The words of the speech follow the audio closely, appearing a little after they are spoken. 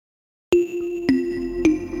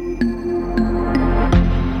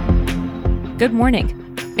Good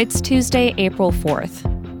morning. It's Tuesday, April 4th.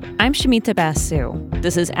 I'm Shamita Basu.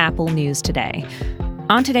 This is Apple News Today.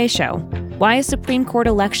 On today's show, why a Supreme Court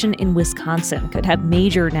election in Wisconsin could have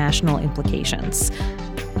major national implications,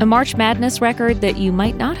 a March Madness record that you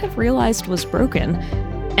might not have realized was broken,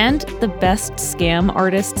 and the best scam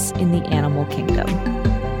artists in the animal kingdom.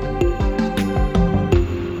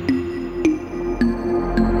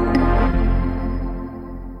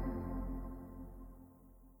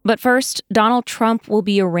 But first, Donald Trump will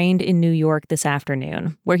be arraigned in New York this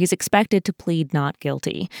afternoon, where he's expected to plead not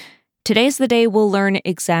guilty. Today's the day we'll learn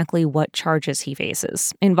exactly what charges he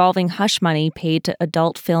faces, involving hush money paid to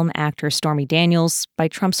adult film actor Stormy Daniels by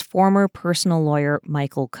Trump's former personal lawyer,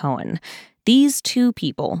 Michael Cohen. These two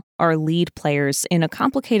people are lead players in a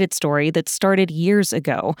complicated story that started years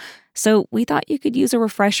ago, so we thought you could use a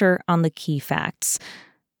refresher on the key facts.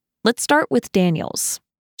 Let's start with Daniels.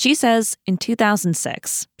 She says in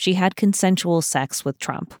 2006, she had consensual sex with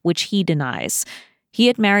Trump, which he denies. He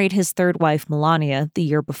had married his third wife, Melania, the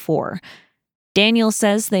year before. Daniels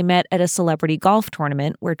says they met at a celebrity golf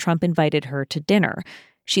tournament where Trump invited her to dinner.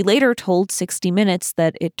 She later told 60 Minutes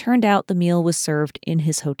that it turned out the meal was served in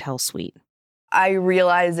his hotel suite. I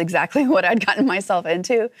realized exactly what I'd gotten myself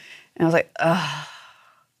into, and I was like, ugh,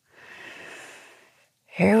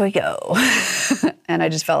 here we go. And I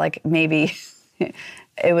just felt like maybe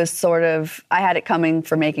it was sort of, I had it coming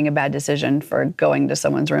for making a bad decision for going to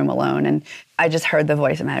someone's room alone. And I just heard the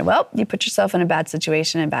voice in my head, well, you put yourself in a bad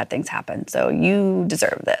situation and bad things happen, so you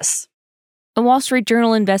deserve this. A Wall Street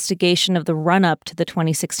Journal investigation of the run-up to the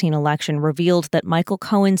 2016 election revealed that Michael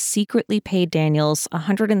Cohen secretly paid Daniels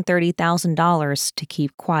 $130,000 to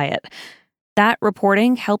keep quiet. That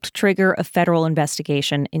reporting helped trigger a federal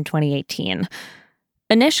investigation in 2018.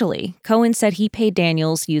 Initially, Cohen said he paid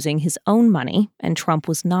Daniels using his own money, and Trump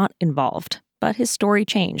was not involved. But his story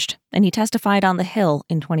changed, and he testified on the Hill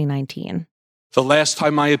in 2019. The last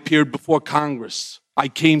time I appeared before Congress, I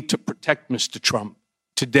came to protect Mr. Trump.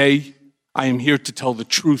 Today, I am here to tell the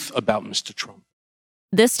truth about Mr. Trump.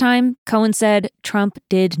 This time, Cohen said Trump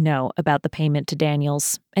did know about the payment to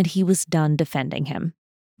Daniels, and he was done defending him.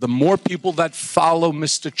 The more people that follow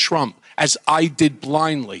Mr. Trump, as I did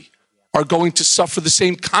blindly, are going to suffer the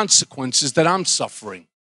same consequences that I'm suffering.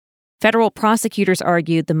 Federal prosecutors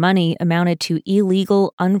argued the money amounted to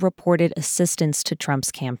illegal, unreported assistance to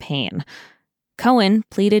Trump's campaign. Cohen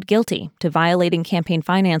pleaded guilty to violating campaign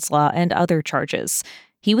finance law and other charges.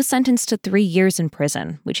 He was sentenced to 3 years in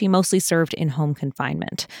prison, which he mostly served in home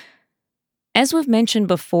confinement. As we've mentioned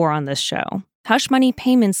before on this show, hush money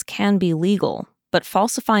payments can be legal, but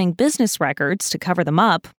falsifying business records to cover them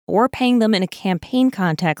up or paying them in a campaign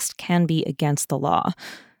context can be against the law.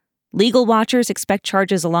 Legal watchers expect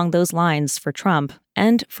charges along those lines for Trump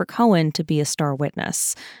and for Cohen to be a star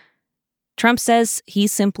witness. Trump says he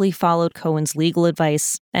simply followed Cohen's legal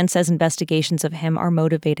advice and says investigations of him are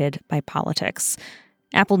motivated by politics.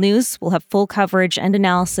 Apple News will have full coverage and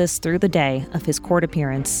analysis through the day of his court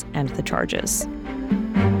appearance and the charges.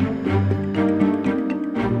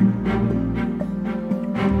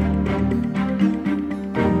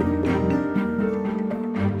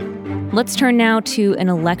 Let's turn now to an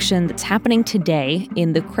election that's happening today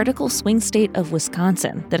in the critical swing state of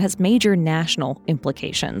Wisconsin that has major national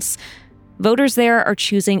implications. Voters there are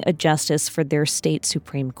choosing a justice for their state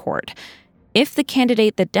Supreme Court. If the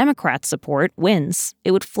candidate that Democrats support wins,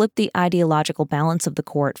 it would flip the ideological balance of the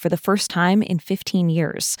court for the first time in 15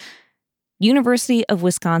 years. University of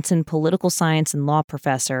Wisconsin political science and law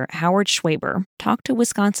professor Howard Schwaber talked to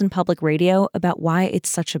Wisconsin Public Radio about why it's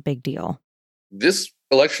such a big deal. This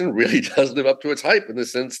election really does live up to its hype in the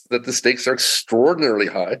sense that the stakes are extraordinarily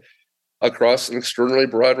high across an extraordinarily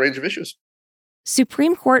broad range of issues.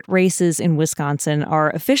 Supreme Court races in Wisconsin are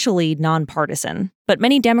officially nonpartisan, but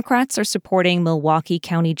many Democrats are supporting Milwaukee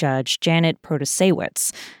County Judge Janet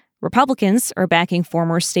Protasiewicz. Republicans are backing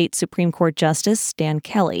former state Supreme Court Justice Dan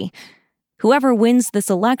Kelly. Whoever wins this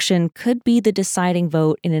election could be the deciding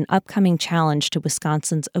vote in an upcoming challenge to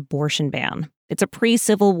Wisconsin's abortion ban. It's a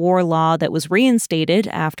pre-Civil War law that was reinstated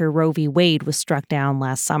after Roe v. Wade was struck down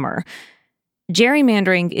last summer.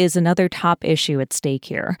 Gerrymandering is another top issue at stake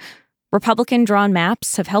here. Republican-drawn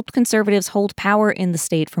maps have helped conservatives hold power in the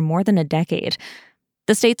state for more than a decade.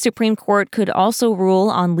 The state Supreme Court could also rule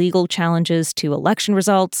on legal challenges to election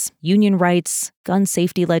results, union rights, gun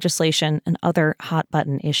safety legislation, and other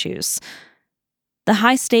hot-button issues. The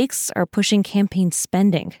high stakes are pushing campaign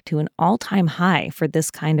spending to an all-time high for this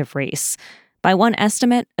kind of race. By one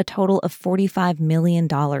estimate, a total of $45 million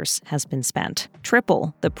has been spent,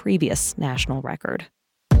 triple the previous national record.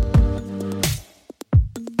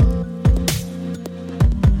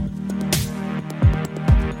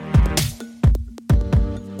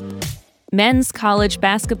 Men's college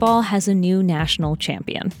basketball has a new national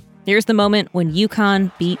champion. Here's the moment when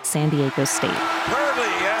UConn beat San Diego State. Hurley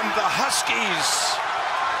and the Huskies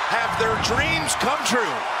have their dreams come true.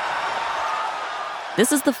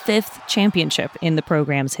 This is the 5th championship in the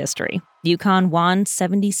program's history. UConn won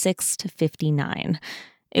 76-59.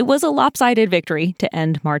 It was a lopsided victory to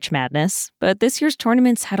end March Madness, but this year's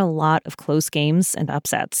tournaments had a lot of close games and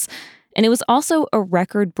upsets. And it was also a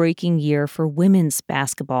record-breaking year for women's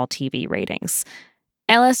basketball TV ratings.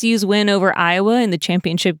 LSU's win over Iowa in the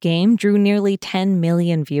championship game drew nearly 10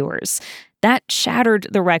 million viewers. That shattered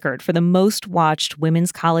the record for the most-watched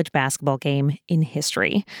women's college basketball game in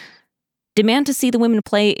history. Demand to see the women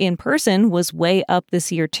play in person was way up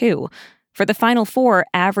this year, too. For the Final Four,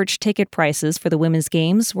 average ticket prices for the women's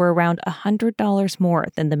games were around $100 more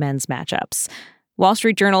than the men's matchups. Wall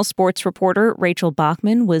Street Journal sports reporter Rachel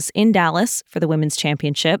Bachman was in Dallas for the women's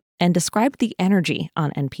championship and described the energy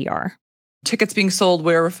on NPR. Tickets being sold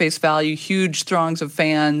wherever face value, huge throngs of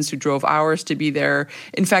fans who drove hours to be there.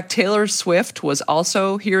 In fact, Taylor Swift was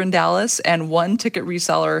also here in Dallas, and one ticket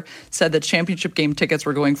reseller said that championship game tickets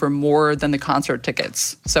were going for more than the concert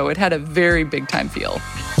tickets. So it had a very big-time feel.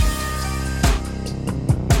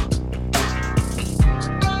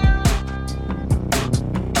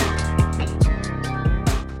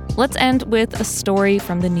 Let's end with a story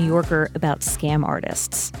from The New Yorker about scam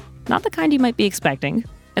artists. Not the kind you might be expecting.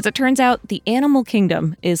 As it turns out, the animal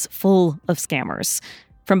kingdom is full of scammers.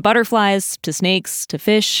 From butterflies to snakes to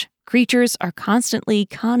fish, creatures are constantly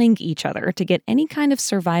conning each other to get any kind of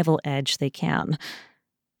survival edge they can.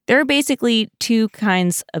 There are basically 2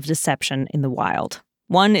 kinds of deception in the wild.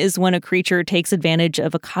 One is when a creature takes advantage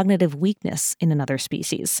of a cognitive weakness in another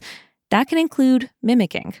species. That can include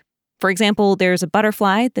mimicking. For example, there's a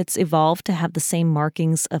butterfly that's evolved to have the same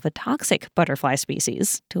markings of a toxic butterfly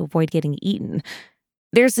species to avoid getting eaten.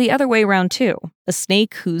 There's the other way around, too. A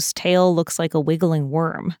snake whose tail looks like a wiggling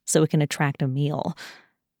worm, so it can attract a meal.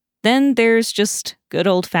 Then there's just good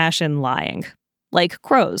old-fashioned lying. Like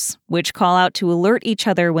crows, which call out to alert each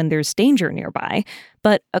other when there's danger nearby.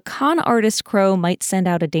 But a con artist crow might send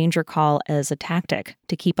out a danger call as a tactic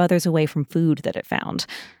to keep others away from food that it found.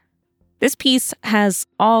 This piece has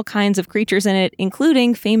all kinds of creatures in it,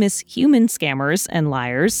 including famous human scammers and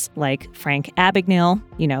liars like Frank Abagnale,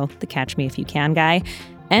 the Catch Me If You Can guy,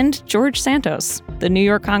 and George Santos, the New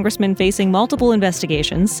York congressman facing multiple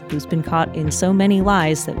investigations who's been caught in so many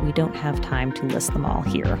lies that we don't have time to list them all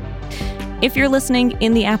here. If you're listening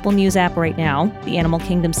in the Apple News app right now, the Animal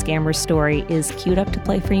Kingdom Scammers story is queued up to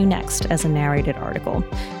play for you next as a narrated article.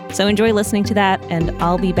 So enjoy listening to that, and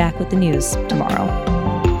I'll be back with the news tomorrow.